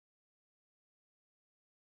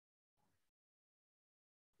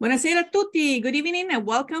Buonasera a tutti. Good evening and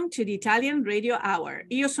welcome to the Italian Radio Hour.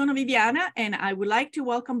 Io sono Viviana and I would like to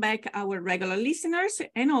welcome back our regular listeners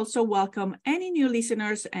and also welcome any new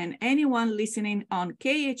listeners and anyone listening on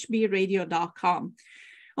khbradio.com.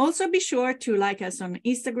 Also be sure to like us on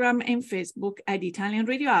Instagram and Facebook at Italian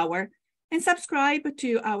Radio Hour and subscribe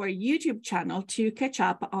to our YouTube channel to catch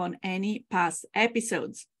up on any past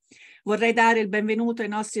episodes. Vorrei dare il benvenuto ai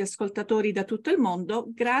nostri ascoltatori da tutto il mondo.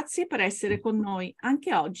 Grazie per essere con noi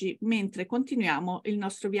anche oggi mentre continuiamo il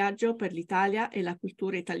nostro viaggio per l'Italia e la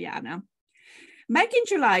cultura italiana. Back in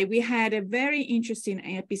July, we had a very interesting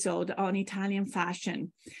episode on Italian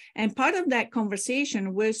fashion. And part of that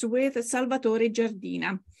conversation was with Salvatore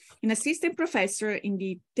Giardina, an assistant professor in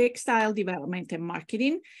the textile development and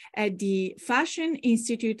marketing at the Fashion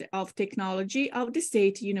Institute of Technology of the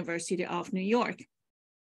State University of New York.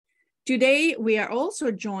 Today, we are also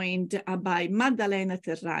joined by Maddalena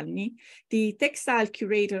Terragni, the textile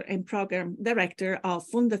curator and program director of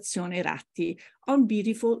Fondazione Ratti on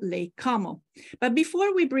beautiful Lake Como. But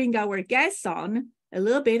before we bring our guests on, a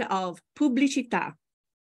little bit of pubblicità.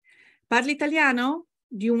 Parli italiano?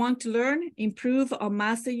 Do you want to learn, improve, or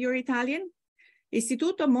master your Italian?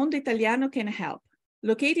 Istituto Mondo Italiano can help.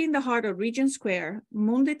 Located in the heart of Regent Square,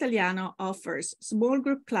 Mondo Italiano offers small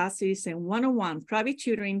group classes and one-on-one private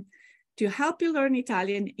tutoring to help you learn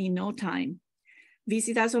Italian in no time.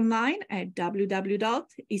 Visit us online at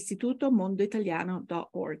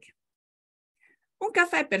www.istitutomondoitaliano.org. Un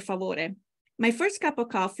caffè, per favore. My first cup of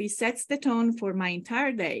coffee sets the tone for my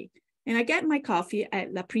entire day, and I get my coffee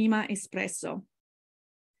at La Prima Espresso.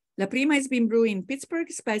 La Prima has been brewing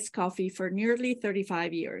Pittsburgh spiced coffee for nearly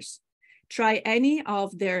 35 years. Try any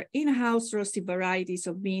of their in-house roasted varieties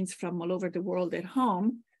of beans from all over the world at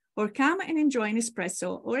home, or come and enjoy an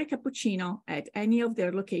espresso or a cappuccino at any of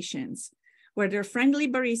their locations, where their friendly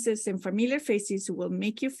baristas and familiar faces will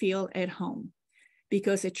make you feel at home.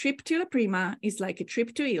 Because a trip to La Prima is like a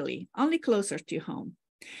trip to Italy, only closer to home.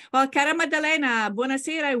 Well, cara Maddalena,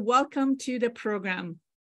 buonasera and welcome to the program.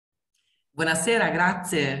 Buonasera,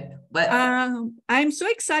 grazie. I'm so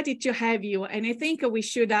excited to have you, and I think we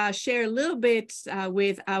should share a little bit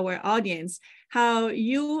with our audience how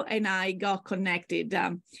you and I got connected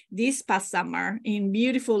this past summer in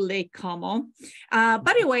beautiful Lake Como.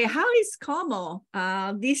 By the way, how is Como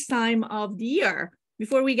this time of the year?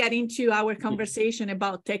 Before we get into our conversation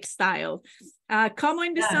about textile, Como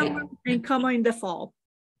in the summer and Como in the fall.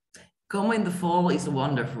 Como in the fall is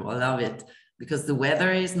wonderful. I love it because the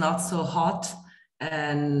weather is not so hot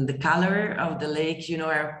and the color of the lake,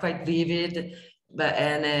 are quite vivid.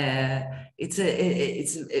 It's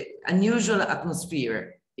an unusual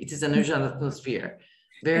atmosphere. It is an unusual atmosphere,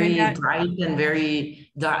 very bright and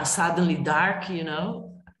very dark, suddenly dark,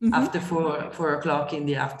 after 4 o'clock in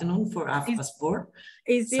the afternoon, 4:30.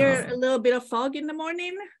 Is there a little bit of fog in the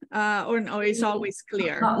morning, or it's always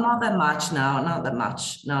clear? Not that much now. Not that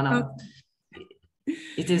much. No. Okay.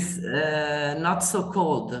 It is not so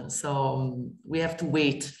cold, so we have to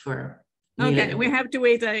wait for. Okay, we have to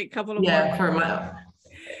wait a couple of months.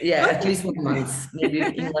 At least 1 month. Maybe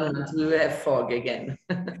in 1 month we will have fog again.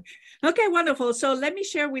 Okay, wonderful. So let me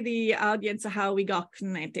share with the audience how we got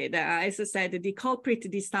connected. As I said, the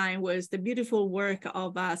culprit this time was the beautiful work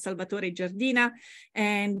of Salvatore Giardina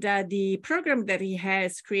and the program that he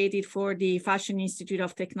has created for the Fashion Institute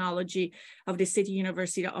of Technology of the State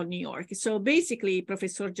University of New York. So basically,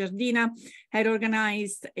 Professor Giardina had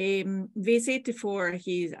organized a visit for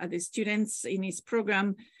the students in his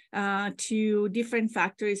program to different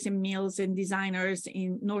factories and mills and designers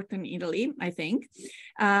in northern Italy, I think.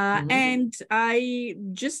 And I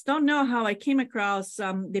just don't know how I came across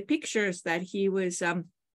the pictures that he was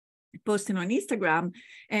posting on Instagram.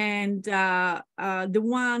 And the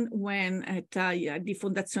one when at the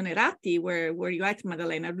Fondazione Ratti, where you at,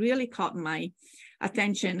 Maddalena, really caught my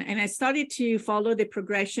attention. And I started to follow the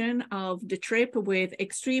progression of the trip with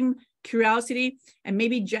extreme curiosity and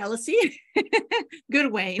maybe jealousy, in a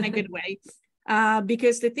good way,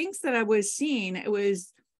 because the things that I was seeing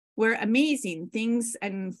were amazing things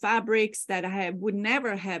and fabrics that I would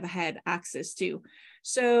never have had access to.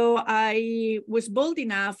 So I was bold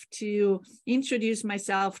enough to introduce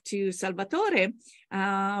myself to Salvatore.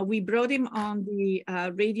 We brought him on the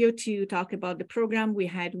radio to talk about the program. We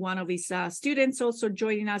had one of his students also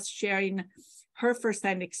joining us, sharing her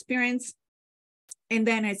firsthand experience. And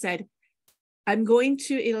then I said, I'm going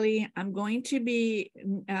to Italy. I'm going to be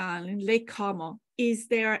in Lake Como. Is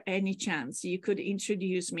there any chance you could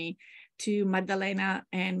introduce me to Maddalena,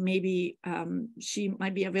 and maybe she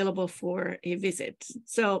might be available for a visit.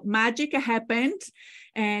 So magic happened,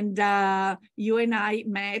 and you and I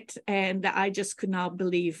met, and I just could not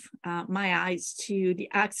believe my eyes to the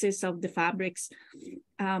access of the fabrics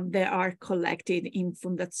that are collected in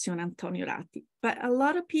Fondazione Antonio Ratti. But a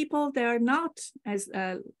lot of people, they are not as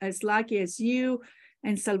lucky as you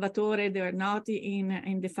and Salvatore. They are not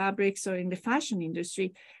in the fabrics or in the fashion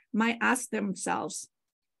industry, might ask themselves,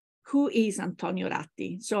 who is Antonio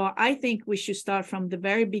Ratti? So I think we should start from the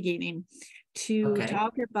very beginning to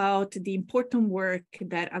talk about the important work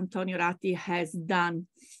that Antonio Ratti has done,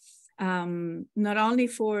 not only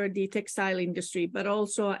for the textile industry, but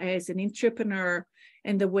also as an entrepreneur,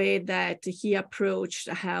 and the way that he approached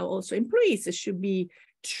how also employees should be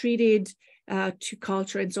treated to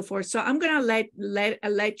culture and so forth. So I'm going to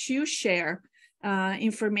let you share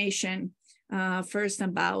information first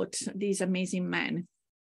about these amazing men.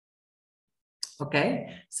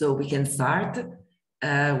 Okay, so we can start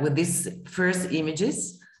with these first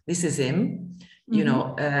images. This is him. You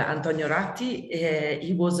know, Antonio Ratti,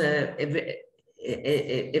 he was a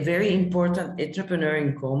very important entrepreneur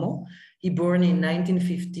in Como. He born in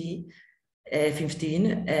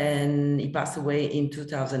 1915 and he passed away in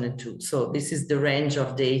 2002. So this is the range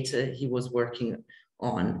of date he was working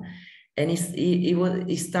on. And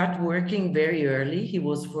he started working very early. He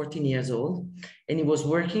was 14 years old, and he was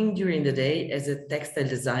working during the day as a textile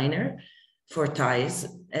designer for ties.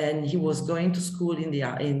 And he was going to school in the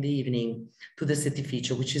evening to the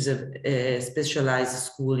Certificio, which is a specialized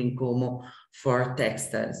school in Como for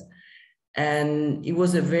textiles. And he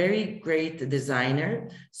was a very great designer.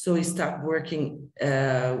 So he started working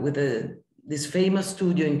with this famous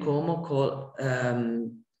studio in Como called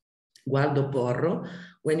Gualdo Porro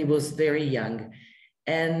when he was very young.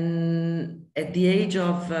 And at the age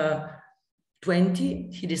of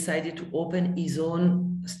 20, he decided to open his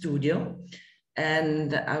own studio.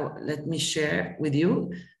 And let me share with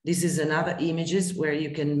you. This is another images where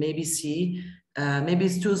you can maybe see, maybe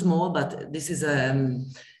it's too small, but this is a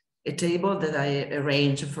table that I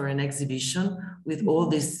arranged for an exhibition with all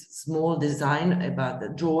this small design about the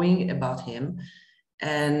drawing about him.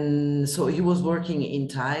 And so he was working in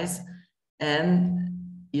ties, and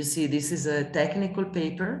you see this is a technical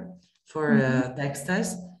paper for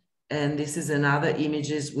textiles, and this is another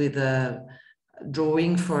images with a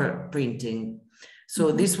drawing for printing.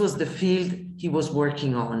 So this was the field he was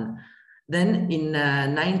working on. Then in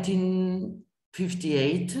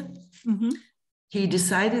 1958, he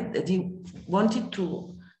decided that he wanted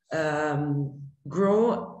to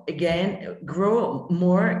grow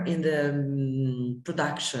more in the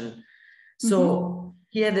production. So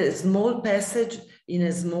he had a small passage in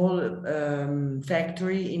a small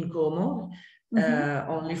factory in Como,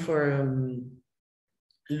 only for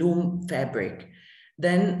loom fabric.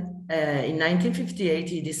 Then in 1958,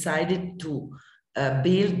 he decided to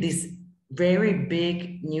build this very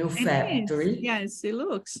big new factory. Yes, it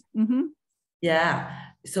looks. Yeah,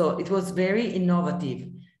 so it was very innovative.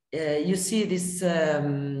 You see this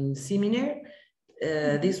seminar,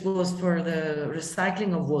 this was for the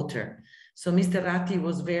recycling of water. So Mr. Ratti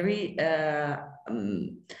was very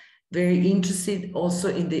interested also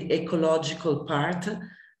in the ecological part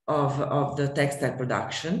of the textile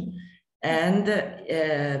production. And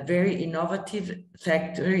a very innovative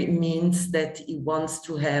factory means that he wants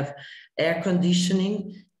to have air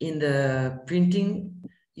conditioning in the printing.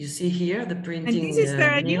 You see here the printing. And this is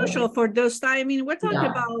very unusual for those times. I mean, we're talking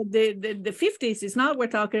about the 50s. It's not we're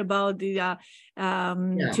talking about the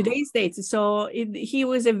today's dates. So he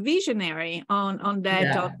was a visionary on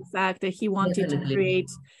that, of the fact that he wanted to create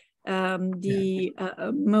the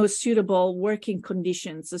most suitable working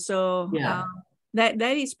conditions. So that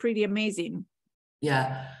is pretty amazing.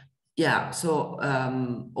 Yeah. So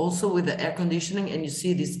also with the air conditioning, and you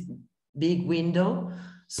see this big window.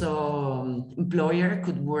 So employer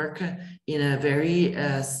could work in a very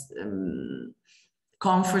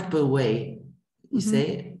comfortable way, you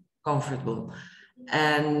say, comfortable.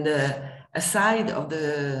 And aside of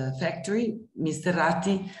the factory, Mr.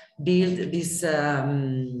 Ratti built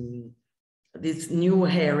this new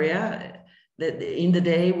area that in the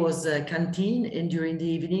day was a canteen, and during the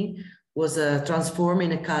evening was transformed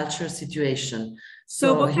in a culture situation.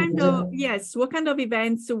 So what kind of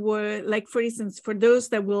events were, like, for instance, for those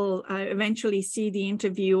that will eventually see the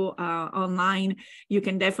interview online, you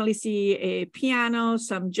can definitely see a piano,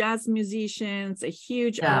 some jazz musicians, a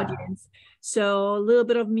huge audience. So a little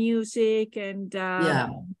bit of music and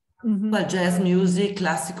well, jazz music,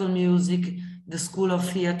 classical music, the school of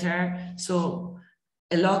theater. So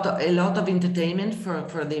a lot of entertainment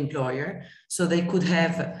for the employer. So they could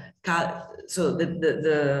have so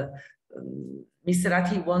Mr.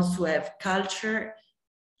 Ratti wants to have culture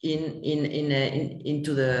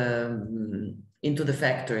into the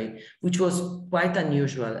factory, which was quite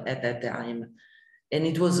unusual at that time, and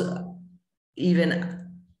it was even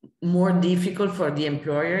more difficult for the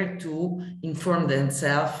employer to inform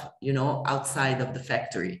themselves, you know, outside of the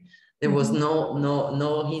factory. There was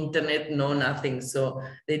no internet, no nothing, so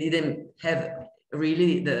they didn't have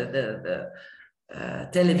really the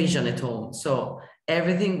television at home. So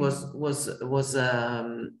everything was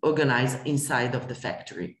organized inside of the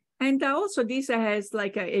factory. And also this has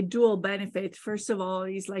like a dual benefit. First of all,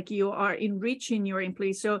 is like you are enriching your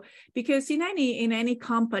employees. So because in any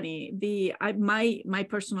company, my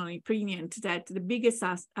personal opinion that the biggest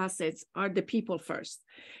assets are the people first.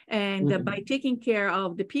 And by taking care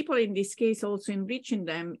of the people, in this case, also enriching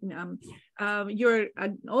them, you're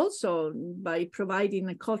also by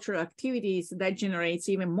providing cultural activities that generates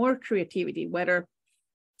even more creativity, whether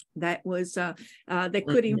that was that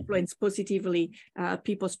could influence positively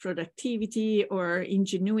people's productivity or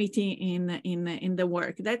ingenuity in the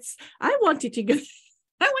work. That's I want to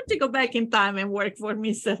go back in time and work for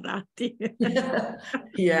Mr. Ratti.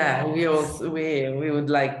 Yeah, we would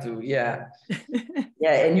like to. Yeah,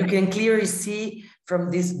 yeah, and you can clearly see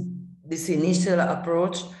from this initial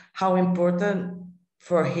approach how important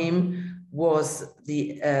for him was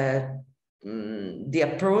the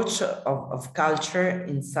approach of culture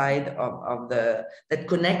inside of that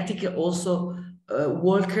connected also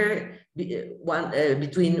worker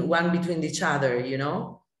between each other, you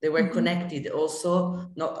know. They were connected also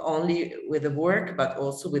not only with the work but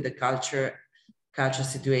also with the culture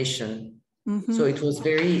situation. So it was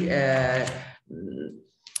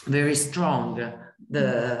very strong,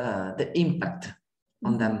 the impact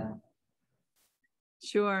on them.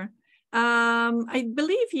 Sure. I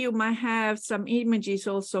believe you might have some images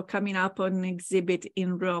also coming up on an exhibit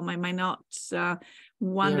in Rome. I might not.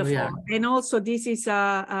 Wonderful. And also this is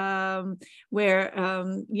where,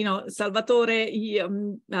 you know, Salvatore,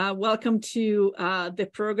 welcome to the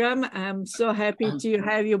program. I'm so happy to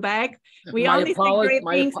have you back. We only say great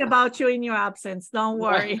things about you in your absence. Don't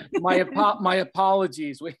worry. My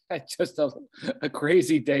apologies. We had just a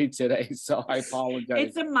crazy day today, so I apologize.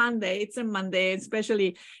 It's a Monday,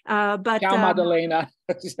 especially. But ciao, Maddalena.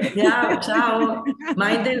 Yeah, ciao.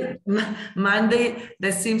 Monday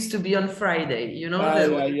that seems to be on Friday, you know.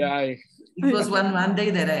 It was one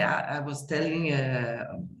Monday that I was telling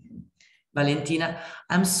Valentina,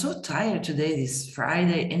 I'm so tired today, this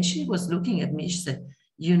Friday, and she was looking at me. She said,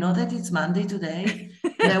 "You know that it's Monday today?"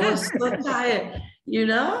 And I was so tired, you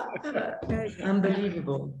know.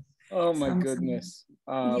 Unbelievable. Oh my goodness.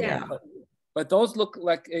 Yeah. But those look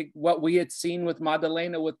like what we had seen with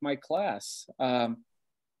Maddalena with my class.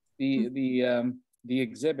 The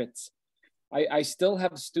exhibits. I still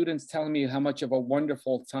have students telling me how much of a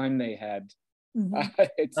wonderful time they had.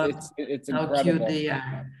 It's incredible. How cute they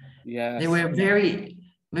are. Yeah, they were very,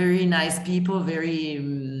 very nice people, very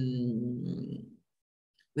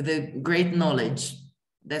with a great knowledge.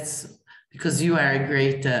 That's because you are a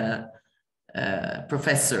great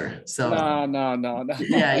professor. So no.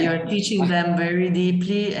 Yeah, you're teaching them very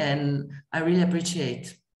deeply, and I really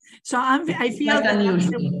appreciate. So I feel that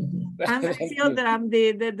unusual. I feel that I'm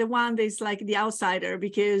the one that's like the outsider,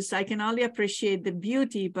 because I can only appreciate the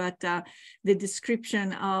beauty, but the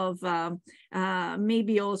description of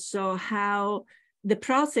maybe also how the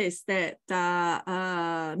process that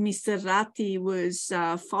Mr. Ratti was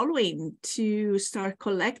following to start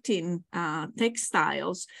collecting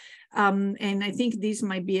textiles. And I think this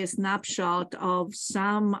might be a snapshot of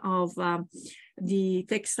some of the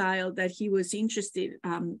textile that he was interested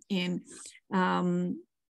in.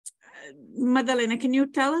 Maddalena, can you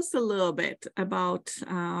tell us a little bit about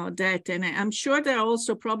that? And I'm sure there are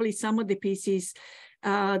also probably some of the pieces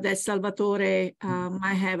that Salvatore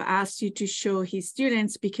might have asked you to show his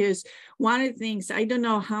students, because one of the things, I don't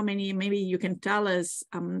know how many, maybe you can tell us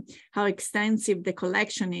how extensive the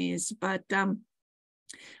collection is, but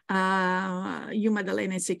you,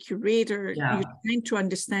 Maddalena, as a curator, you're trying to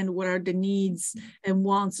understand what are the needs and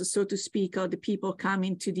wants, so to speak, of the people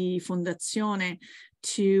coming to the Fondazione,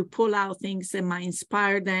 to pull out things that might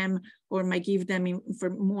inspire them or might give them for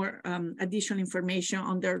more additional information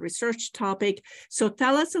on their research topic. So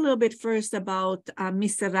tell us a little bit first about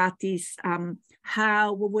Mr. Ratti's,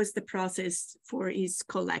 what was the process for his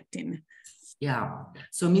collecting? Yeah,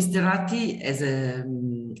 so Mr. Ratti, as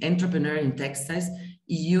an entrepreneur in textiles,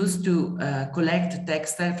 he used to collect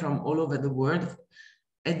textile from all over the world.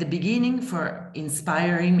 At the beginning, for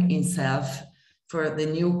inspiring himself for the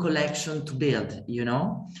new collection to build, you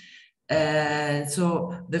know.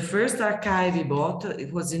 So the first archive he bought,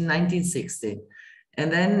 it was in 1960.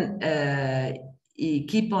 And then he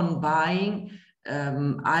keep on buying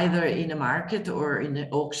either in a market or in an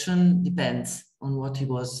auction, depends on what he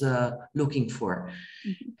was looking for.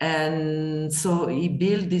 And so he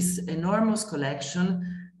built this enormous collection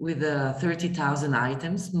with 30,000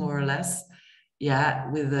 items, more or less. Yeah,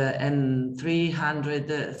 with and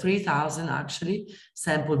 3,000 actually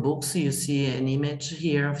sample books. You see an image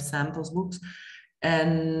here of samples books.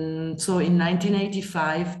 And so in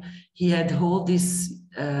 1985, he had all this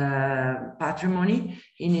patrimony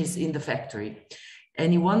in the factory,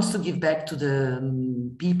 and he wants to give back to the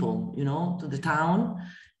people, you know, to the town,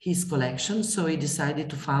 his collection. So he decided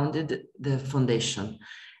to found the foundation,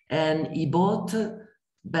 and he bought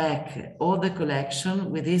back all the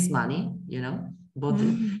collection with his money, you know, bought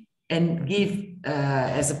it, and give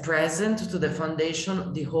as a present to the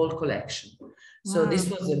foundation the whole collection. Wow. So this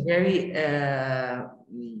was a very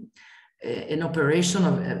an operation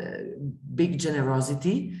of big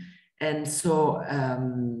generosity, and so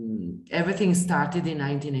everything started in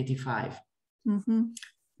 1985.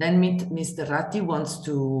 Then Mr. Ratti wants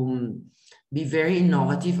to be very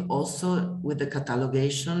innovative also with the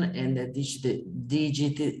catalogation and the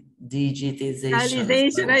digitization.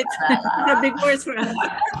 Right? A big word for us.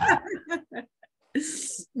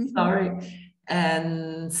 Sorry.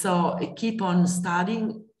 And so I keep on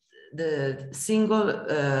studying the single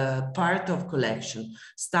part of collection,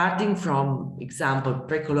 starting from, example,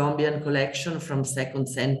 pre-Columbian collection from 2nd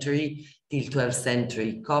century till 12th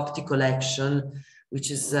century, Coptic collection,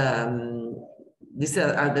 which is these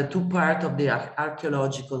are the two parts of the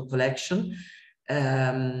archaeological collection.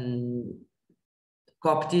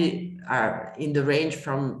 Coptic are in the range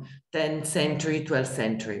from 10th century, 12th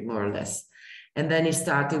century, more or less. And then he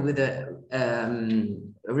started with a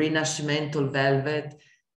Rinascimental velvet,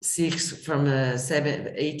 silks from the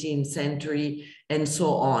 18th century, and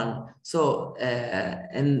so on. So,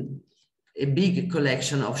 and a big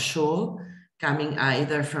collection of shawl coming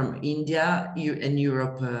either from India and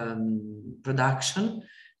Europe production,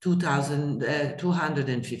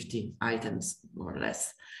 250 items, more or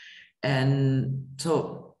less. And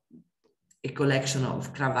so a collection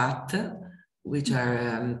of cravat, which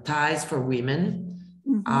are ties for women,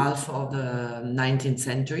 half of the 19th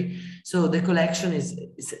century. So the collection is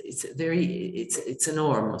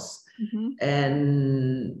enormous.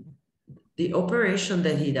 And the operation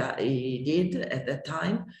that he did at that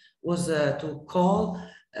time was to call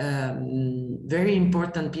very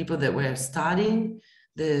important people that were studying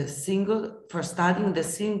the single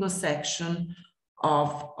section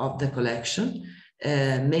of the collection,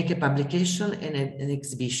 make a publication and an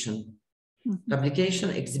exhibition. Publication,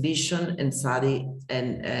 exhibition, and study,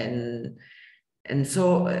 and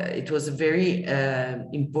so it was a very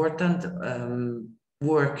important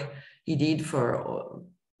work he did for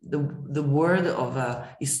the world of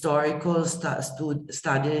historical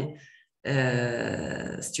study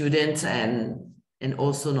students and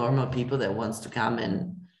also normal people that wants to come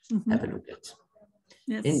and have a look at.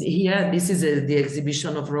 Yes. And here, this is the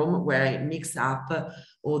exhibition of Rome, where I mix up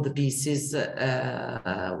all the pieces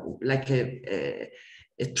like a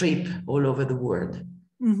trip all over the world.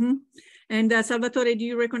 And Salvatore, do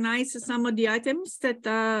you recognize some of the items that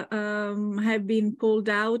have been pulled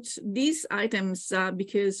out? These items,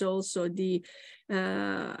 because also the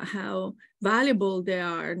how valuable they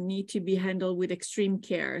are, need to be handled with extreme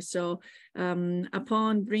care. So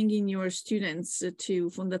upon bringing your students to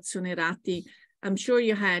Fondazione Ratti, I'm sure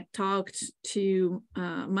you had talked to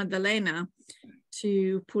Maddalena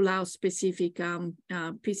to pull out specific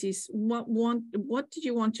pieces. What did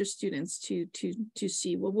you want your students to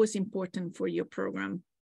see? What was important for your program?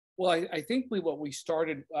 Well, I think what we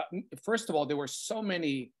started, first of all, there were so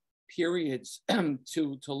many periods to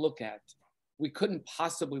look at. We couldn't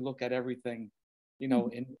possibly look at everything, you know,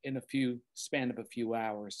 in a span of a few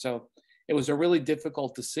hours. So it was a really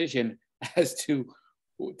difficult decision as to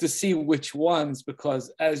see which ones,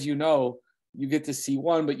 because as you know, you get to see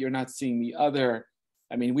one, but you're not seeing the other.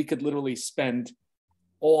 I mean, we could literally spend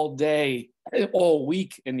all day, all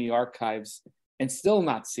week in the archives and still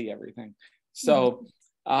not see everything. So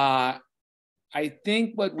I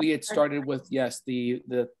think what we had started with, yes, the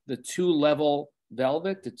 2-level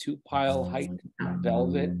velvet, the 2-pile height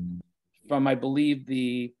velvet from, I believe,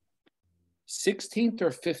 the 16th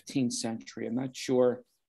or 15th century. I'm not sure.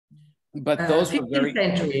 But those were very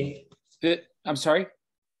century. I'm sorry?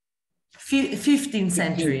 15th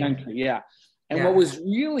century. 15th century, yeah. And what was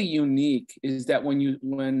really unique is that when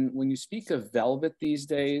you speak of velvet these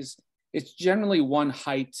days, it's generally one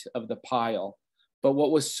height of the pile. But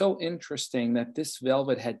what was so interesting that this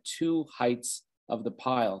velvet had two heights of the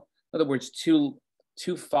pile. In other words, two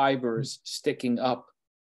fibers sticking up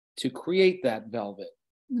to create that velvet.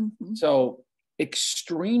 Mm-hmm. So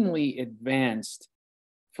extremely advanced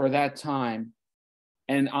for that time.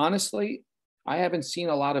 And honestly, I haven't seen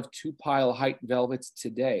a lot of two-pile height velvets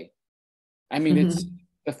today. I mean, it's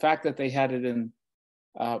the fact that they had it in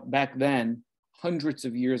back then, hundreds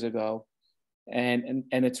of years ago, and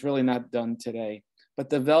it's really not done today. But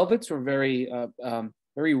the velvets were very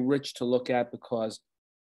rich to look at because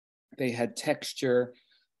they had texture,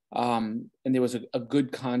 and there was a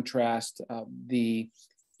good contrast. The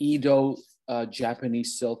Edo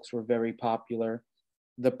Japanese silks were very popular.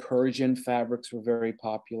 The Persian fabrics were very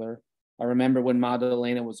popular. I remember when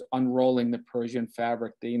Maddalena was unrolling the Persian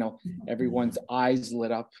fabric, everyone's eyes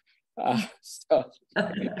lit up. So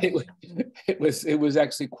it was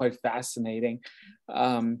actually quite fascinating.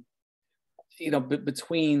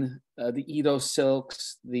 Between the Edo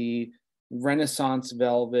silks, the Renaissance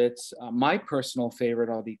velvets, my personal favorite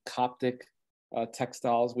are the Coptic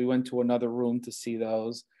textiles. We went to another room to see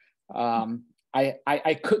those.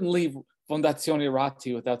 I couldn't leave Fondazione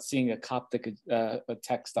Ratti without seeing a Coptic a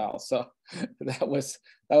textile. So that was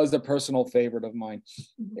a personal favorite of mine.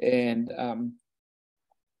 And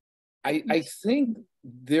I think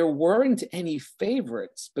there weren't any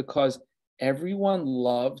favorites because everyone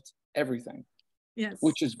loved everything. Yes.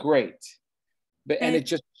 Which is great. And it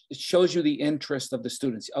shows you the interest of the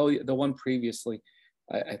students. Oh, the one previously,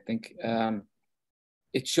 I think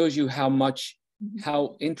it shows you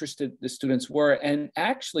how interested the students were. And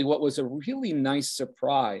actually what was a really nice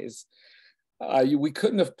surprise, we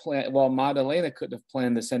couldn't have planned, well, Maddalena couldn't have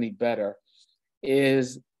planned this any better,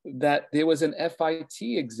 is that there was an FIT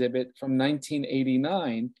exhibit from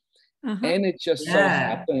 1989. And it just so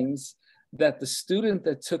happens that the student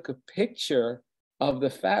that took a picture of the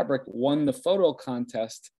fabric won the photo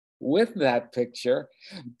contest with that picture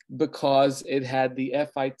because it had the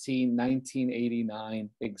FIT 1989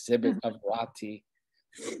 exhibit of Ratti.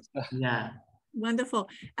 Yeah. Wonderful.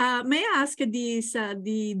 May I ask this,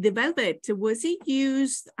 the velvet, was it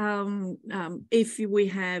used, if we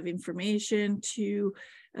have information, to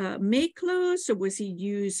make clothes, or was it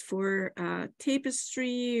used for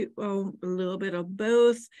tapestry, or a little bit of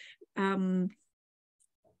both?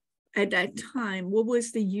 At that time, what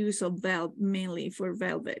was the use of velvet, mainly for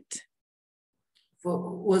velvet?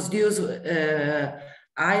 Was used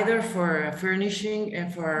either for furnishing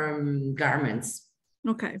and for garments.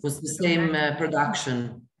 Okay. It was the same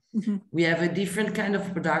production. We have a different kind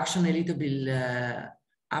of production, a little bit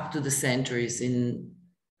up to the centuries, in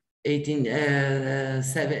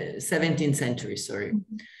 17th century, sorry.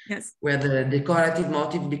 Yes. Where the decorative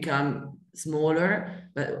motif become smaller,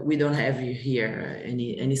 but we don't have here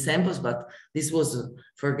any samples, but this was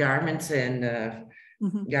for garments and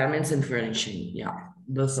garments and furnishing. Yeah,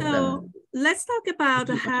 both of them. Let's talk about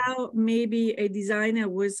how maybe a designer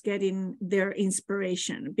was getting their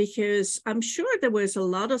inspiration, because I'm sure there was a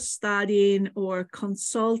lot of studying or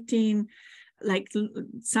consulting. Like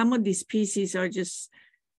some of these pieces are just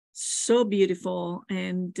so beautiful.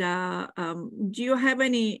 And do you have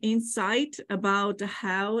any insight about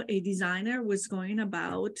how a designer was going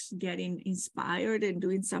about getting inspired and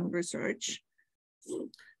doing some research?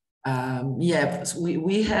 Yes,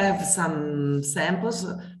 we have some samples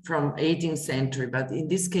from 18th century, but in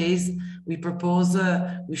this case, we propose,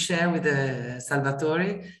 we share with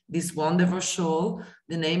Salvatore this wonderful shawl.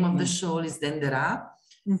 The name of the shawl is Denderà,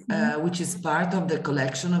 which is part of the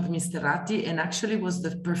collection of Mr. Ratti, and actually was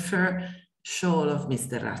the preferred shawl of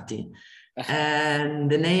Mr. Ratti. And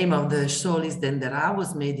the name of the shawl is Denderà,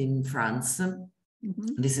 was made in France.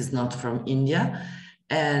 This is not from India.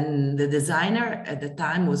 And the designer at the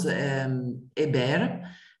time was Hébert,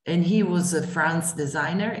 and he was a French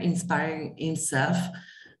designer, inspiring himself,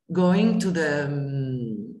 going to the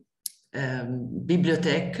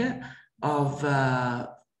Bibliothèque of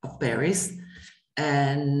Paris,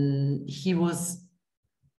 and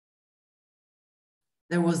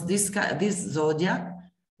there was this zodiac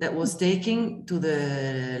that was taken to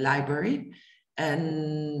the library,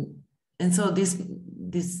 and so this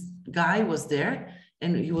guy was there.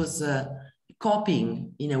 And he was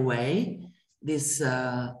copying, in a way,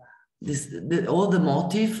 all the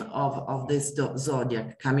motif of this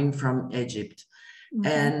zodiac coming from Egypt.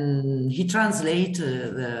 And he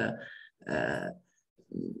translated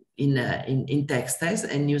in textiles,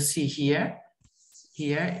 and you see here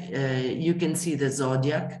you can see the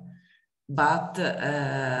zodiac, but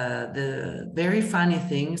the very funny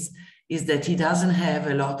things is that he doesn't have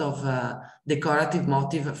a lot of decorative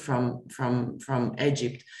motif from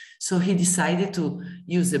Egypt. So he decided to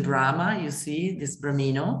use a Brahma, you see, this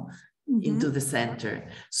Brahmino, into the center.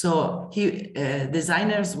 So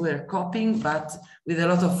designers were copying, but with a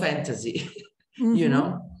lot of fantasy, you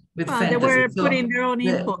know, with fantasy. They were putting their own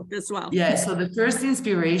input as well. Yeah, so the first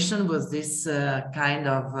inspiration was this kind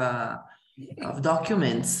of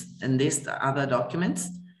documents and these other documents.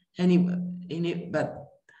 But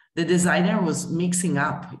the designer was mixing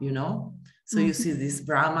up, you know? So you see this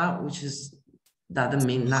Brahma, which doesn't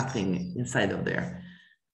mean nothing inside of there.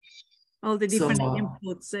 All the different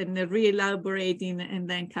inputs and re-elaborating and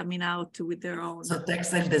then coming out with their own. So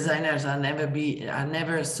textile designers are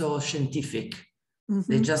never so scientific.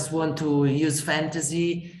 They just want to use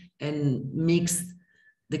fantasy and mix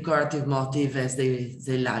decorative motif as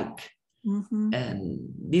they like.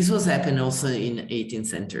 And this was happening also in 18th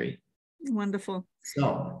century. Wonderful.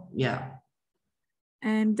 So, yeah.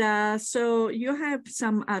 And so you have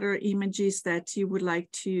some other images that you would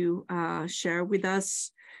like to share with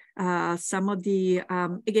us. Some of the,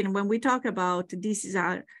 again, when we talk about these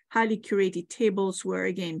are highly curated tables where,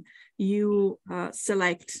 again, you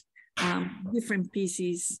select different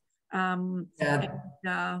pieces.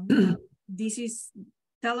 This is,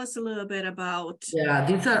 tell us a little bit about. Yeah,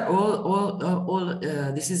 these are all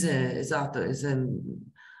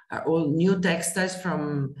are all new textiles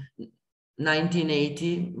from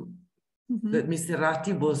 1980 that Mr.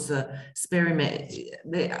 Ratti was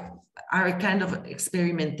they are a kind of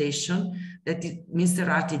experimentation that Mr.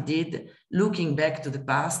 Ratti did looking back to the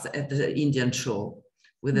past at the Indian shawl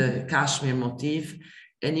with a cashmere motif.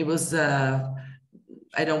 And it was,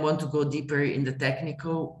 I don't want to go deeper in the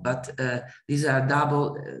technical, but these are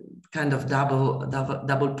double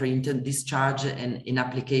printed discharge and in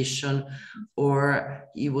application, or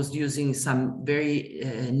he was using some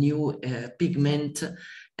very new pigment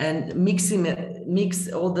and mix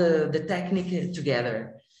all the technique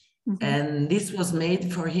together. And this was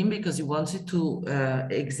made for him because he wanted to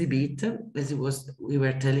exhibit, as we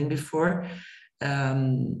were telling before,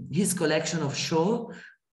 his collection of shawl,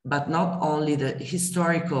 but not only the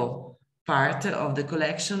historical part of the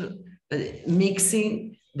collection, but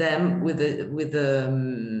mixing them with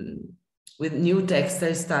new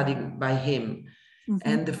textiles studied by him.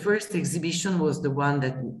 And the first exhibition was the one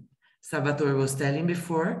that Salvatore was telling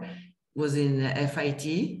before, was in FIT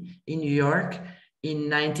in New York in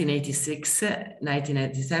 1986,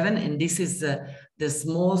 1987. And this is the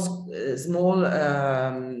small,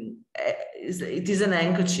 it is an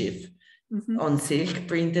handkerchief on silk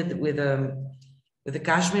printed with a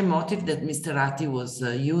cashmere motif that Mr. Ratti was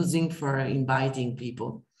using for inviting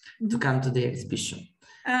people to come to the exhibition.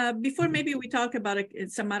 Before maybe we talk about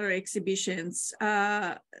some other exhibitions,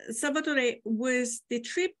 Salvatore, was the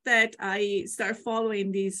trip that I started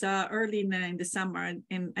following this early in the summer,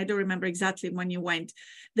 and I don't remember exactly when you went,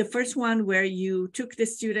 the first one where you took the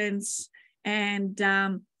students, and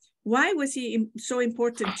why was it so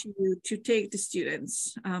important to you to take the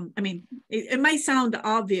students? I mean, it might sound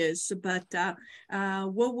obvious, but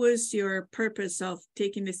what was your purpose of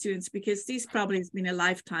taking the students? Because this probably has been a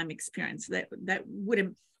lifetime experience that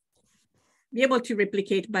wouldn't be able to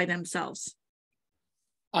replicate by themselves.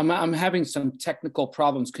 I'm having some technical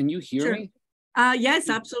problems. Can you hear me? Yes,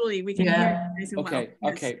 absolutely. We can hear you. Okay,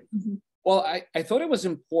 well. okay. Yes. Well, I thought it was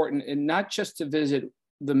important, and not just to visit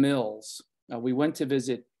the mills. We went to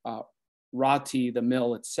visit Ratti, the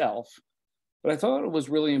mill itself, but I thought it was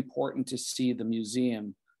really important to see the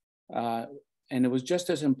museum. And it was just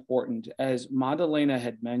as important as Maddalena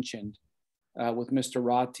had mentioned with Mr.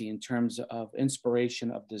 Ratti in terms of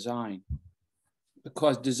inspiration of design,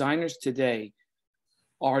 because designers today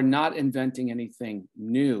are not inventing anything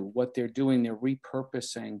new. What they're doing, they're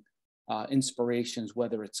repurposing inspirations,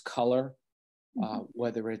 whether it's color,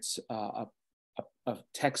 whether it's a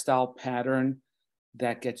textile pattern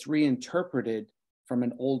that gets reinterpreted from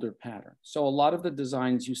an older pattern. So a lot of the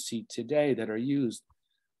designs you see today that are used,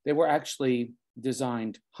 they were actually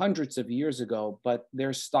designed hundreds of years ago, but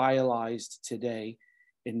they're stylized today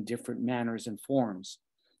in different manners and forms.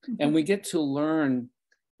 And we get to learn,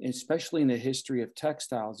 especially in the history of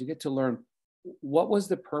textiles, you get to learn what was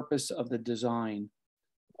the purpose of the design.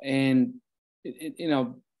 And, you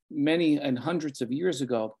know, many and hundreds of years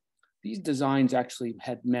ago, these designs actually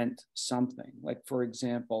had meant something. Like, for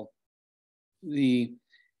example, in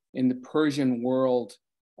the Persian world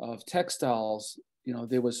of textiles, you know,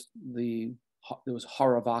 there was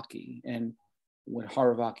haravaki, and what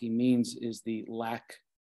haravaki means is the lack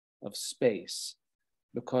of space,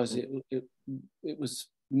 because it was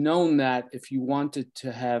known that if you wanted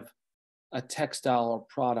to have a textile or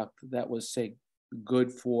product that was, say,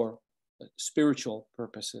 good for spiritual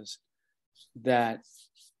purposes, that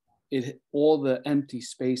all the empty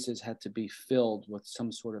spaces had to be filled with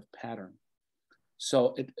some sort of pattern.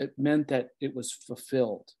 So it meant that it was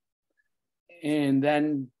fulfilled. And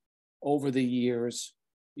then over the years,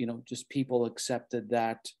 you know, just people accepted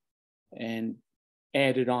that and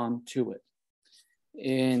added on to it.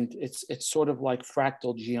 And it's sort of like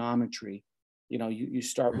fractal geometry. You know, you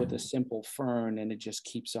start with a simple fern and it just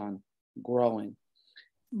keeps on growing.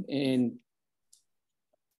 And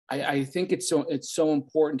I think it's so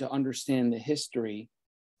important to understand the history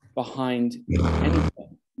behind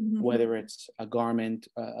anything, whether it's a garment,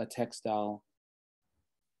 a textile,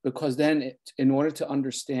 because then in order to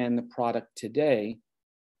understand the product today,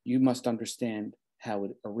 you must understand how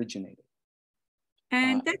it originated.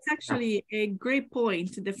 And that's actually a great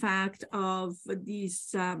point, the fact of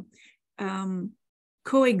this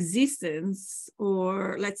coexistence,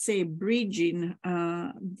 or let's say bridging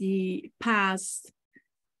the past,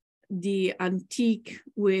 the antique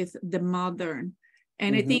with the modern.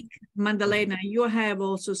 And I think, Maddalena, you have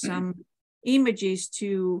also some images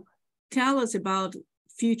to tell us about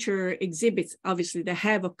future exhibits, obviously, that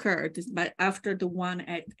have occurred, but after the one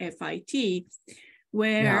at FIT,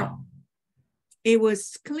 where it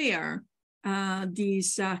was clear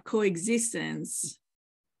this coexistence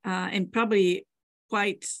and probably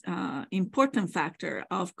quite important factor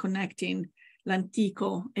of connecting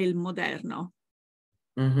l'antico e il moderno.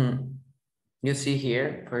 You see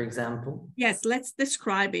here, for example. Yes, let's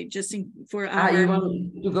describe it just for our. You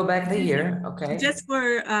want to go back to here? Okay. Just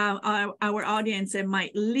for our audience that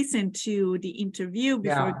might listen to the interview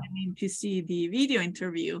before getting to see the video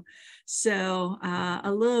interview. So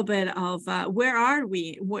a little bit of where are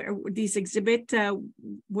we? Where this exhibit?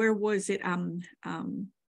 Where was it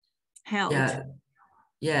held?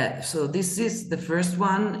 Yeah. So this is the first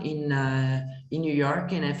one in New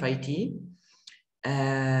York in FIT.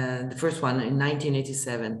 The first one in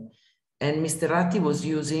 1987, and Mr. Ratti was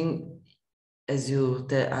using, as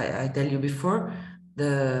I tell you before,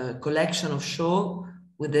 the collection of show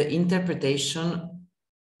with the interpretation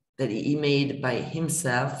that he made by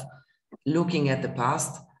himself, looking at the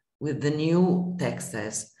past with the new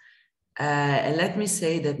textiles. And let me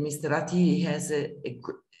say that Mr. Ratti has an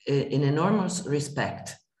enormous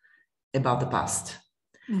respect about the past.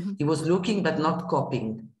 He was looking but not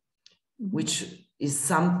copying, which is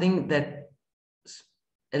something that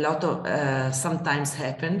a lot of sometimes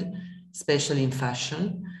happened, especially in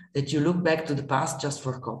fashion, that you look back to the past just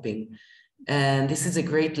for copying. And this is a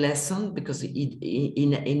great lesson, because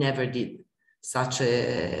he never did such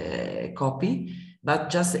a copy,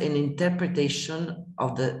 but just an interpretation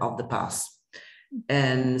of the past.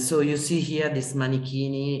 And so you see here this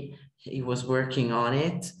mannequin, he was working on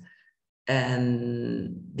it.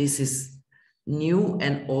 And this is new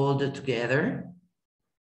and old together.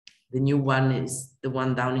 The new one is the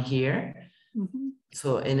one down here.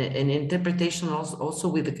 So an interpretation also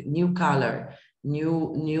with a new color,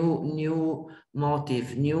 new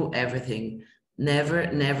motive, new everything.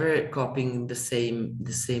 Never copying the same.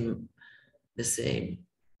 This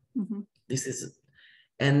is,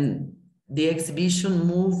 and the exhibition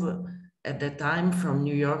moved at that time from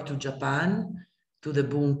New York to Japan to the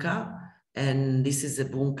bunka, and this is a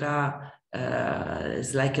bunka.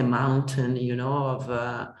 It's like a mountain, you know, of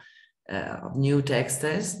new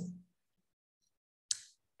textiles.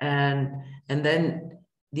 And then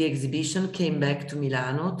the exhibition came back to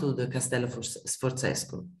Milano, to the Castello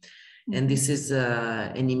Sforzesco. And this is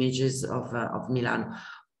an images of Milano.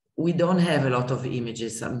 We don't have a lot of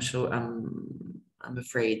images, I'm sure, I'm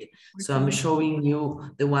afraid. So I'm showing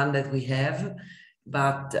you the one that we have,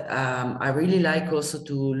 but I really like also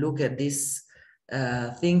to look at this,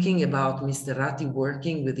 thinking about Mr. Ratti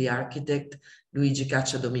working with the architect Luigi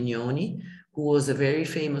Cacciadominioni, who was a very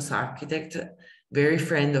famous architect, very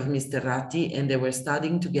friend of Mr. Ratti, and they were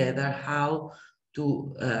studying together how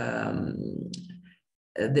to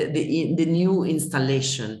the new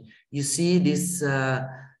installation. You see this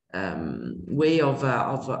way of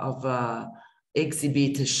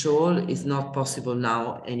exhibit a shawl is not possible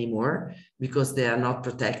now anymore, because they are not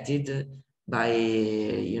protected by,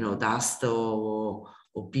 you know, dust or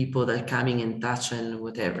people that are coming and touch and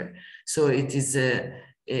whatever. So it is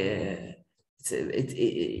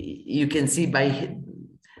you can see by it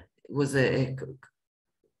was a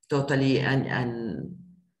totally and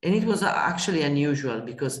it was actually unusual,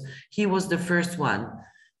 because he was the first one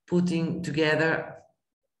putting together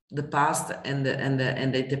the past and the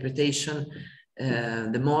interpretation,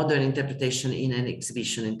 the modern interpretation in an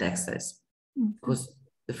exhibition in textiles. Was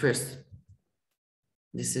the first.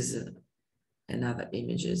 This is another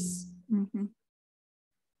images.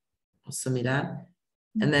 also Milan.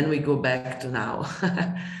 And then we go back to now.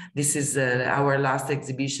 This is our last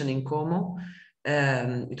exhibition in Como.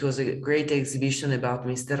 It was a great exhibition about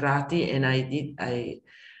Mr. Ratti, and I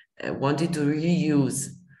wanted to reuse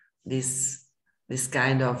this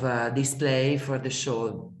kind of display for the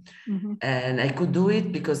shawl. And I could do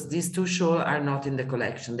it because these two shawls are not in the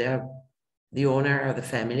collection. They are the owner of the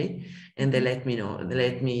family, and they let me know. They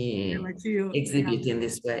let me exhibit in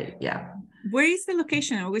this way. Yeah. Where is the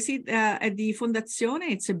location? Was it at the Fondazione?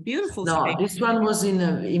 It's a beautiful space. No, this one was in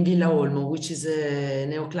Villa Olmo, which is a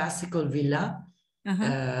neoclassical villa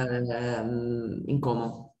in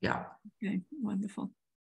Como. Yeah. Okay, wonderful.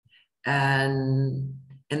 And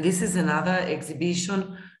this is another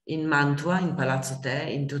exhibition in Mantua, in Palazzo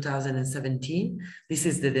Te, in 2017. This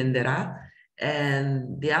is the Denderà.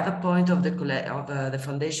 And the other point of the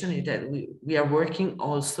foundation is that we are working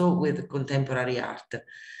also with contemporary art.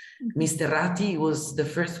 Mr. Ratti was the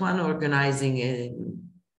first one organizing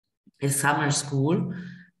a summer school,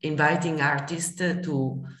 inviting artists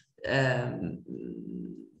to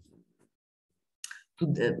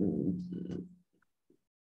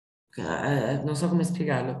non so come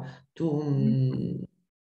spiegarlo.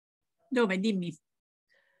 Dove? Dimmi.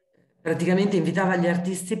 Praticamente invitava gli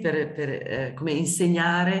artisti per come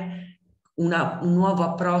insegnare un nuovo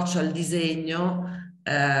approccio al disegno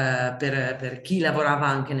per chi lavorava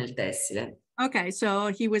anche nel tessile. Okay, so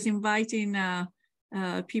he was inviting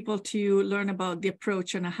people to learn about the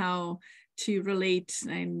approach and how to relate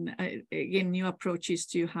and again new approaches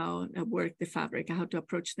to how to work the fabric, how to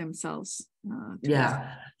approach themselves.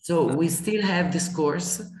 Yeah, so we still have this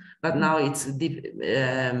course, but now it's deep.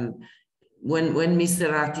 When Mr.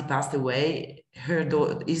 Ratti passed away,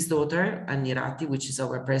 his daughter, Annie Ratti, which is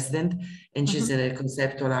our president, and she's a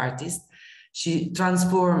conceptual artist, she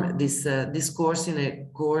transformed this course in a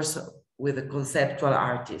course with a conceptual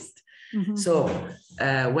artist. So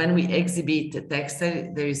when we exhibit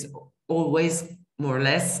textile, there is always more or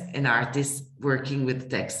less an artist working with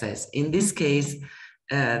textiles. In this case,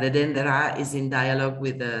 the Denderà is in dialogue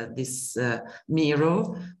with this mirror,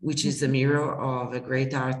 which is a mirror of a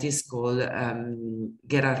great artist called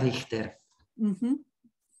Gerhard Richter.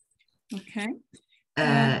 Okay.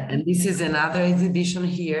 And this is another exhibition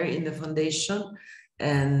here in the foundation.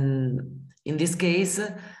 And in this case,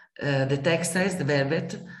 the textiles, the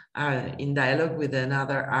velvet, are in dialogue with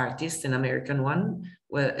another artist, an American one.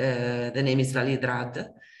 Well, the name is Validrad.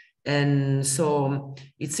 And so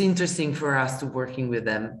it's interesting for us to working with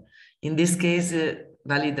them. In this case,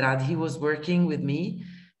 Validrad, he was working with me,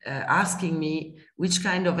 asking me which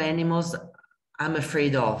kind of animals I'm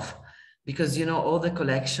afraid of. Because, you know, all the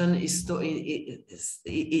collection is,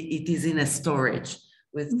 it is in a storage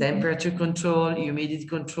with temperature control, humidity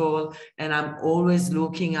control, and I'm always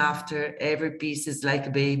looking after every piece is like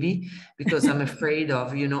a baby because I'm afraid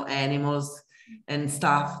of, you know, animals and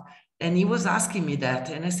stuff. And he was asking me that,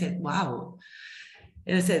 and I said, wow.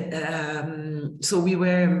 And I said, so we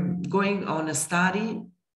were going on a study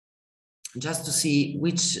just to see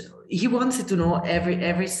which, he wanted to know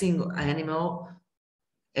every single animal,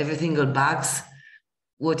 every single bugs,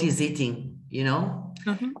 what is eating, you know?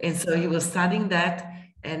 And so he was studying that.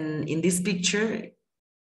 And in this picture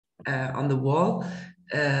on the wall,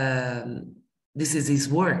 this is his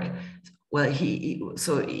work. Well,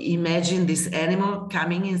 so imagine this animal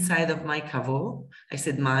coming inside of my caveau. I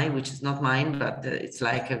said mine, which is not mine, but it's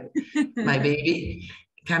like my baby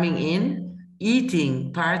coming in,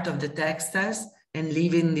 eating part of the textiles and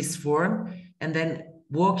leaving this form, and then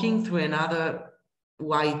walking through another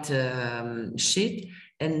white sheet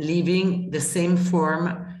and leaving the same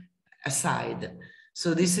form aside.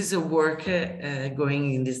 So this is a work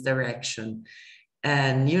going in this direction.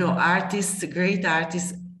 And, you know, artists, great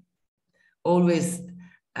artists, always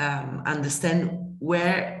understand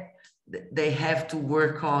where they have to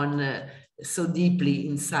work on so deeply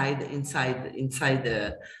inside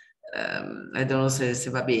the I don't know se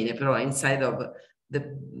va bene, però inside of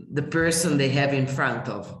the person they have in front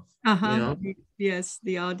of, you know? Yes,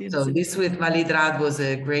 the audience. So this with Validrad was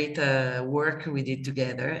a great work we did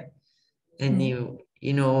together, and you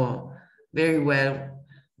know very well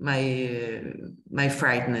my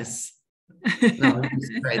frightness. No,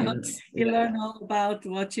 you learn all about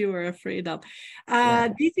what you were afraid of.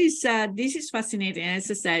 This is fascinating. As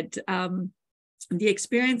I said, the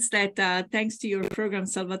experience that thanks to your program,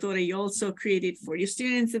 Salvatore, you also created for your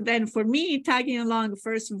students, and then for me, tagging along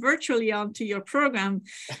first virtually onto your program,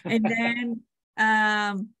 and then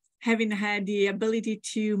having had the ability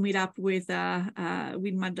to meet up with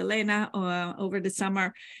Maddalena over the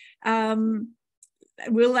summer.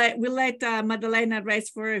 we'll let Maddalena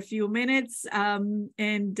rest for a few minutes.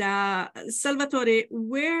 And Salvatore,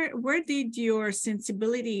 where did your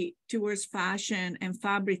sensibility towards fashion and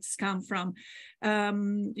fabrics come from?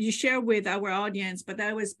 You share with our audience, but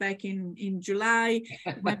that was back in July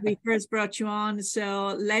when we first brought you on.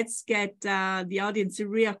 So let's get the audience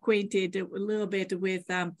reacquainted a little bit with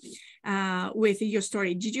your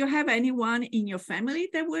story. Did you have anyone in your family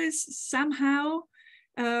that was somehow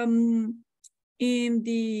in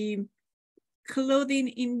the clothing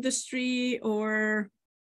industry or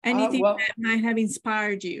anything that might have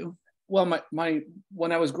inspired you? Well,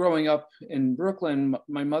 when I was growing up in Brooklyn,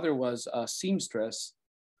 my mother was a seamstress,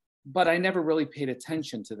 but I never really paid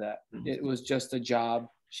attention to that. Mm-hmm. It was just a job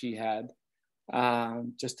she had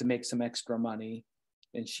just to make some extra money.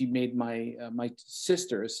 And she made my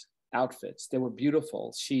sisters' outfits. They were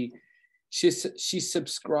beautiful. She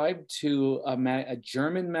subscribed to a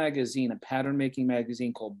German magazine, a pattern making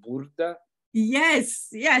magazine called Burda. Yes.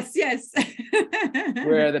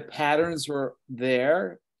 Where the patterns were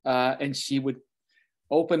there. And she would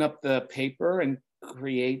open up the paper and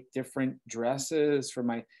create different dresses for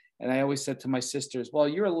and I always said to my sisters, well,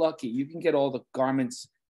 you're lucky. You can get all the garments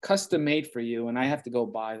custom made for you and I have to go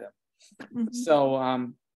buy them. Mm-hmm. So,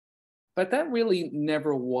 but that really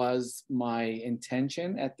never was my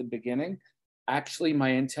intention at the beginning. Actually, my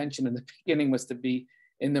intention in the beginning was to be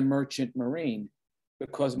in the merchant marine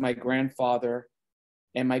because my grandfather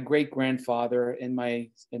and my great-grandfather in my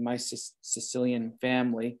Sicilian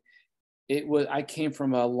family, I came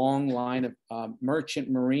from a long line of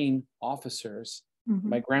merchant marine officers. Mm-hmm.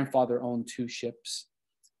 My grandfather owned 2 ships.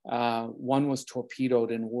 One was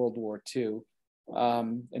torpedoed in World War II,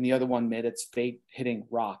 and the other one made its fate hitting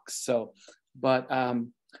rocks. But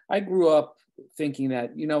I grew up thinking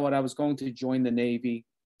that, you know what, I was going to join the Navy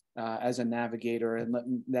as a navigator, and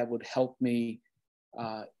that would help me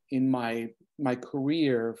in my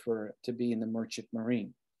career to be in the merchant marine.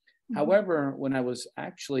 Mm-hmm. However, when I was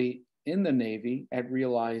actually in the Navy, I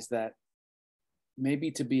realized that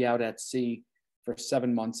maybe to be out at sea for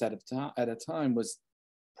 7 months at a time was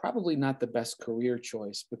probably not the best career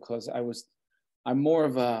choice, because I'm more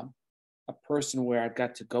of a person where I've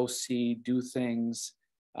got to go see, do things.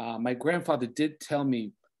 My grandfather did tell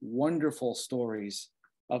me wonderful stories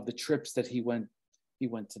of the trips that he went. He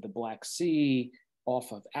went to the Black Sea,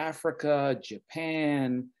 off of Africa,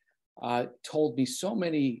 Japan, told me so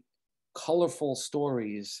many colorful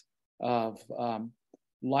stories of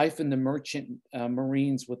life in the merchant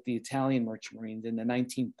Marines with the Italian merchant Marines in the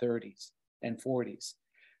 1930s and 40s,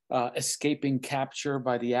 escaping capture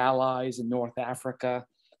by the Allies in North Africa.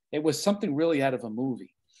 It was something really out of a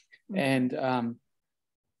movie. Mm-hmm. And,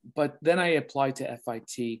 but then I applied to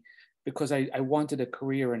FIT because I wanted a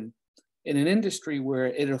career in an industry where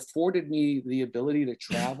it afforded me the ability to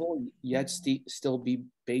travel, yet still be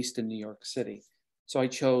based in New York City. So I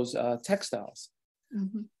chose textiles.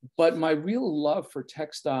 Mm-hmm. But my real love for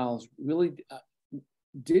textiles really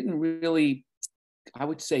didn't really, I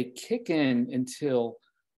would say, kick in until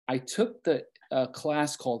I took the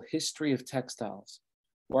class called History of Textiles,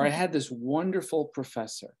 where I had this wonderful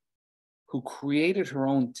professor who created her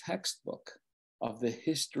own textbook of the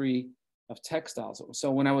history of textiles. So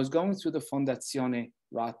when I was going through the Fondazione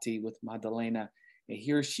Ratti with Maddalena, and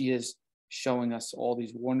here she is showing us all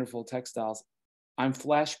these wonderful textiles, I'm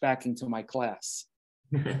flashbacking to my class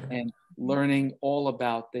and learning all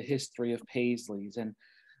about the history of paisleys and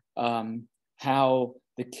how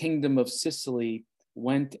the Kingdom of Sicily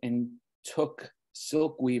went and took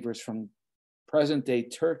silk weavers from present-day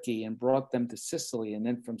Turkey and brought them to Sicily, and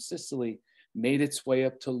then from Sicily made its way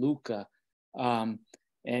up to Lucca.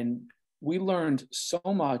 And we learned so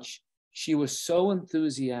much. She was so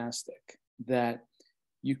enthusiastic that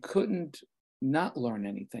you couldn't not learn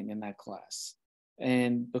anything in that class,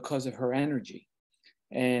 and because of her energy.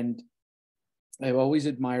 And I've always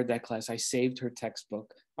admired that class. I saved her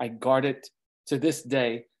textbook. I guard it to this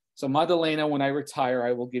day. So Maddalena, when I retire,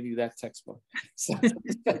 I will give you that textbook. So,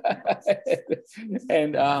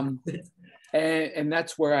 and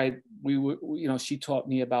that's where she taught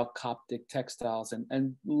me about Coptic textiles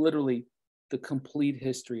and literally the complete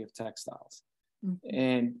history of textiles.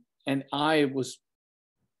 Mm-hmm. And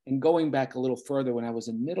going back a little further, when I was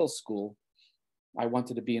in middle school, I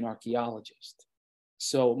wanted to be an archaeologist.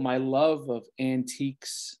 So my love of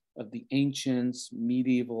antiques, of the ancients,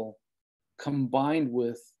 medieval, combined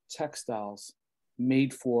with textiles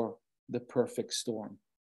made for the perfect storm,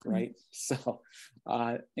 right? Mm-hmm. So,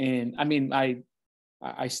 and I mean,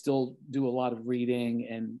 I still do a lot of reading,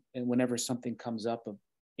 and whenever something comes up of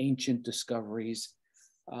ancient discoveries,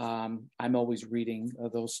 I'm always reading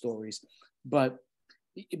those stories. But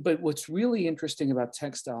but what's really interesting about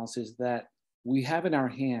textiles is that we have in our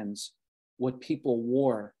hands what people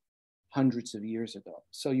wore hundreds of years ago.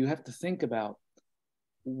 So you have to think about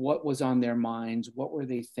what was on their minds, what were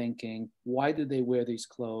they thinking, why did they wear these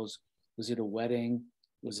clothes? Was it a wedding?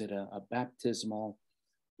 Was it a baptismal?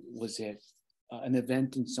 Was it an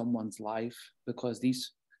event in someone's life? Because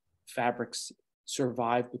these fabrics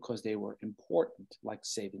survived because they were important, like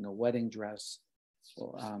saving a wedding dress.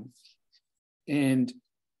 Or, and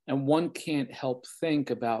one can't help think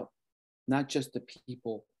about not just the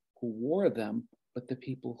people who wore them, but the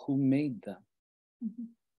people who made them. Mm-hmm.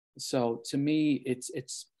 So to me,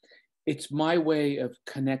 it's my way of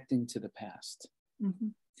connecting to the past. Mm-hmm.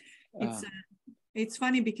 It's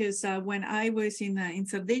funny because when I was in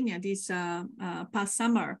Sardinia this past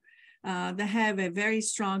summer, they have a very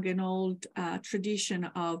strong and old tradition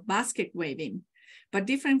of basket weaving, but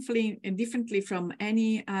differently from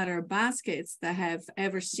any other baskets that I have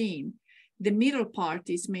ever seen. The middle part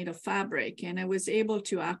is made of fabric, and I was able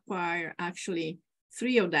to acquire actually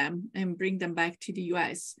 3 of them and bring them back to the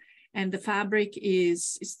US. And the fabric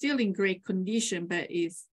is still in great condition, but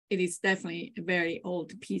it is definitely a very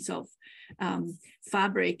old piece of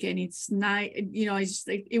fabric. And it's nice, you know,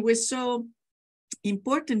 it was so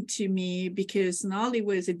important to me because not only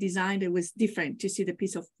was a design that was different to see the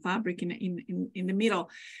piece of fabric in the middle,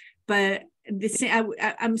 but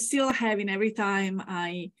I'm still having every time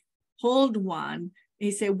I hold one, he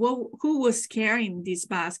said, well, who was carrying this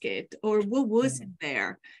basket, or what was it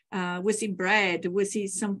there? Was it bread? Was it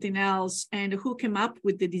something else? And who came up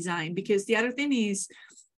with the design? Because the other thing is,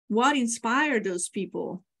 what inspired those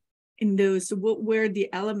people in those? What were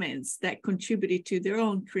the elements that contributed to their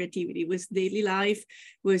own creativity? Was daily life?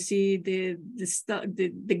 Was it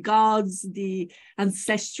the gods, the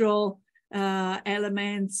ancestral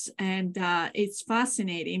elements? And it's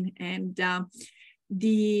fascinating. And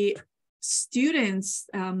the students,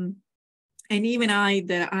 and even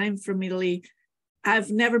I'm from Italy,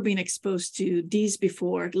 I've never been exposed to these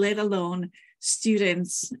before, let alone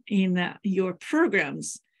students in your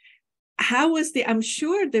programs. How was I'm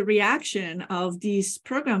sure the reaction of this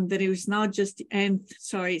program, that it was not just,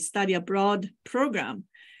 study abroad program,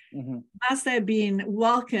 must have been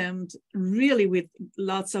welcomed really with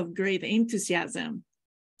lots of great enthusiasm.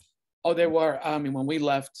 Oh, there were. I mean, when we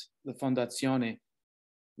left the Fondazione,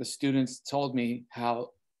 the students told me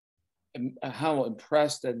how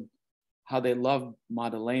impressed and how they loved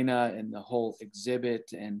Maddalena and the whole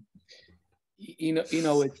exhibit. And you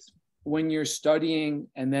know, it's when you're studying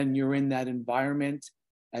and then you're in that environment,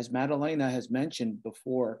 as Maddalena has mentioned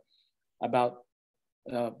before about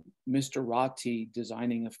Mr. Ratti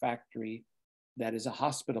designing a factory that is a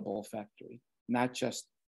hospitable factory, not just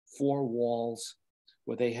 4 walls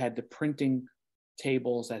where they had the printing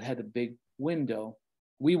tables that had a big window.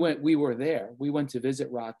 We were there. We went to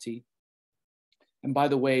visit Ratti. And by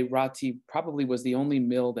the way, Ratti probably was the only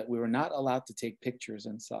mill that we were not allowed to take pictures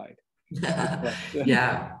inside.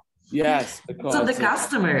 Yeah. Yes. So the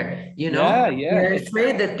customer, you know, they're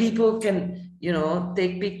afraid that people can, you know,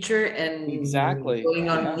 take picture and going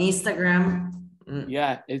on Instagram.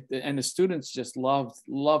 Yeah. And the students just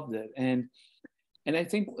loved it. And I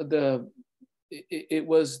think it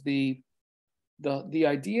was the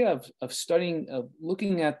idea of studying, of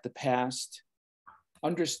looking at the past,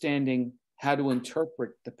 understanding how to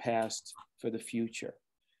interpret the past for the future.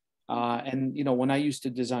 And, you know, when I used to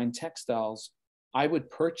design textiles, I would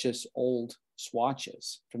purchase old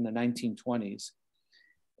swatches from the 1920s.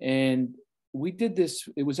 And we did this,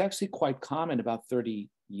 it was actually quite common about 30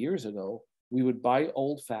 years ago. We would buy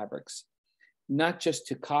old fabrics, not just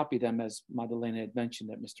to copy them, as Maddalena had mentioned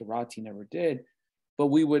that Mr. Ratti never did, but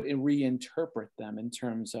we would reinterpret them in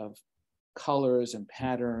terms of colors and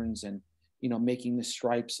patterns and, you know, making the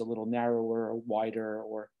stripes a little narrower or wider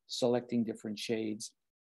or selecting different shades.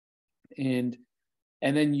 And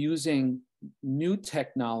then using new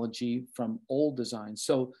technology from old designs.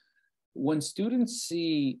 So when students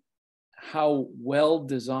see how well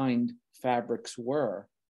designed fabrics were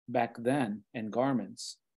back then and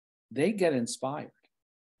garments, they get inspired.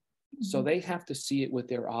 So they have to see it with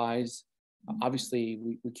their eyes. Obviously,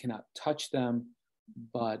 we cannot touch them,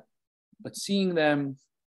 but seeing them,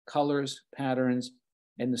 colors, patterns,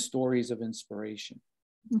 and the stories of inspiration.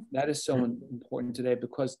 That is so important today,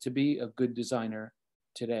 because to be a good designer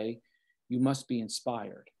today, you must be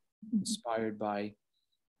inspired by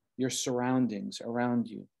your surroundings around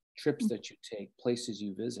you, trips that you take, places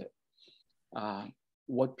you visit.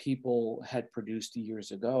 What people had produced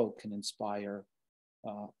years ago can inspire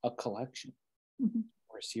a collection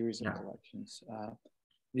or a series of collections.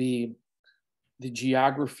 The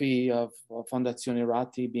geography of Fondazione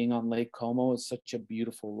Ratti being on Lake Como is such a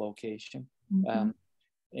beautiful location. Mm-hmm.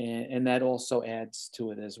 And that also adds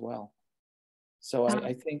to it as well. So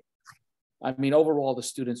I think, I mean, overall, the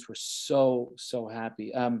students were so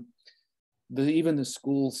happy. Even the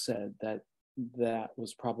school said that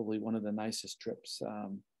was probably one of the nicest trips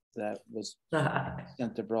that was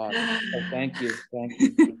sent abroad. So thank you,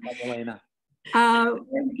 Maddalena.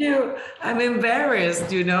 Thank you. I'm embarrassed,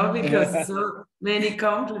 because so many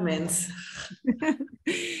compliments. But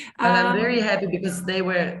I'm very happy because they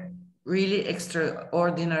were really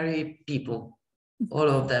extraordinary people, all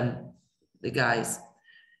of them, the guys.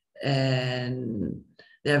 And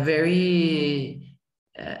they're very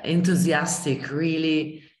enthusiastic,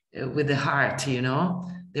 really, with the heart,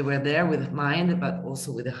 They were there with mind, but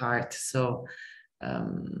also with the heart. So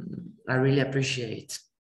I really appreciate.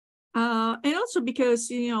 And also because,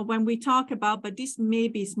 when we talk about, but this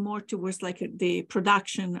maybe is more towards like the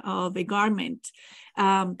production of a garment,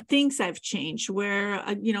 things have changed where,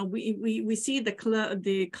 we see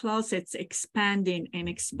the closets expanding and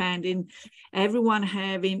expanding, everyone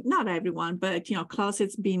having, not everyone, but,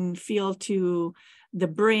 closets being filled to the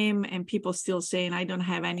brim and people still saying, I don't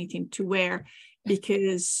have anything to wear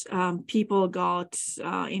because people got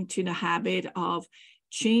into the habit of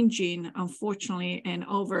changing, unfortunately, and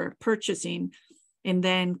over purchasing, and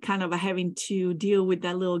then kind of having to deal with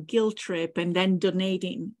that little guilt trip and then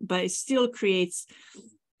donating. But it still creates,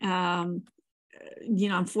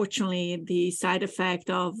 unfortunately, the side effect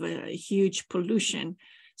of huge pollution.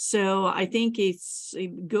 So I think it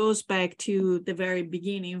goes back to the very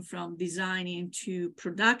beginning, from designing to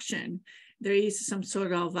production. There is some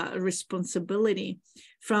sort of responsibility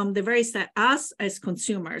from the very start, us as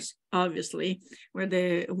consumers, obviously,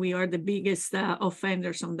 we are the biggest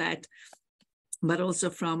offenders on that, but also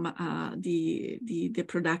from the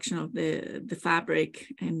production of the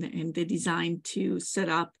fabric and the design to set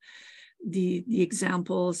up the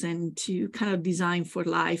examples and to kind of design for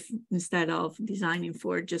life instead of designing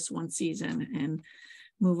for just one season and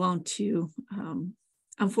move on to,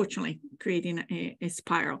 unfortunately, creating a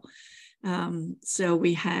spiral. So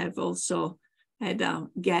we have also had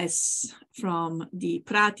guests from the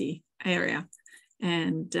Prati area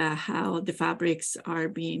and how the fabrics are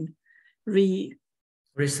being recycled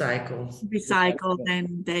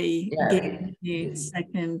and they get a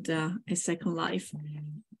second life.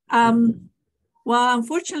 Well,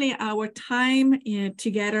 unfortunately, our time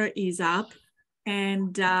together is up,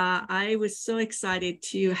 and I was so excited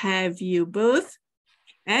to have you both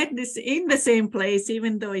in the same place,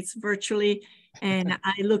 even though it's virtually. And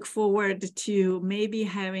I look forward to maybe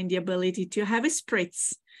having the ability to have a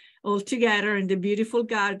spritz all together in the beautiful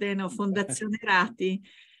garden of Fondazione Ratti.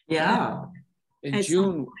 Yeah. In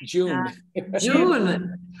June.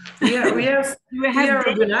 We are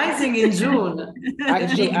organizing in June.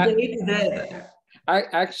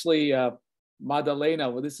 Actually, Maddalena,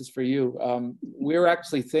 well, this is for you. We're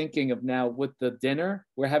actually thinking of now with the dinner,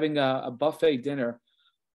 we're having a buffet dinner,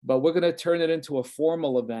 but we're going to turn it into a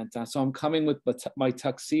formal event. So I'm coming with my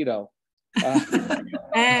tuxedo.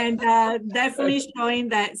 And definitely showing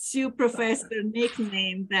that Sue Professor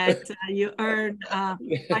nickname that you earned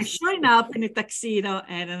by showing up in a tuxedo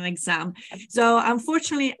at an exam. So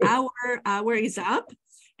unfortunately, our hour is up.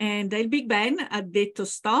 And il Big Ben ha detto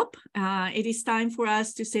stop. It is time for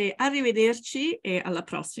us to say arrivederci e alla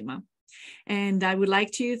prossima. And I would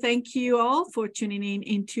like to thank you all for tuning in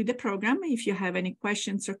into the program. If you have any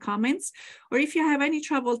questions or comments, or if you have any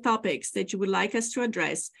travel topics that you would like us to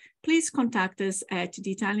address, please contact us at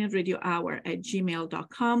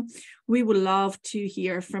theitalianradiohour@gmail.com. We would love to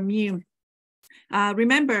hear from you.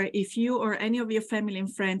 Remember, if you or any of your family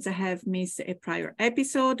and friends have missed a prior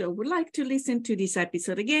episode or would like to listen to this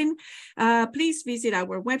episode again, please visit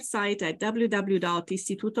our website at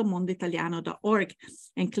www.istitutomondoitaliano.org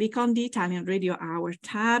and click on the Italian Radio Hour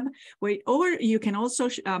tab, or you can also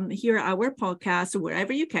hear our podcast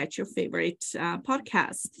wherever you catch your favorite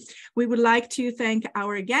podcasts. We would like to thank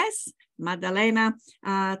our guests, Maddalena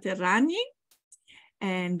Terragni,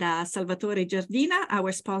 and Salvatore Giardina.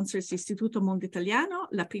 Our sponsors, Istituto Mondo Italiano,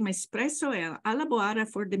 La Prima Espresso, and Alla Boara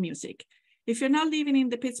for the music. If you're not living in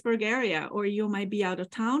the Pittsburgh area or you might be out of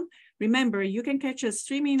town, remember you can catch us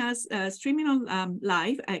streaming on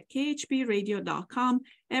live at khbradio.com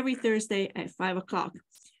every Thursday at 5 o'clock.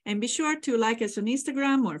 And be sure to like us on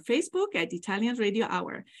Instagram or Facebook at Italian Radio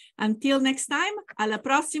Hour. Until next time, alla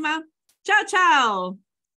prossima. Ciao, ciao.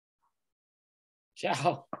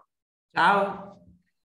 Ciao. Ciao.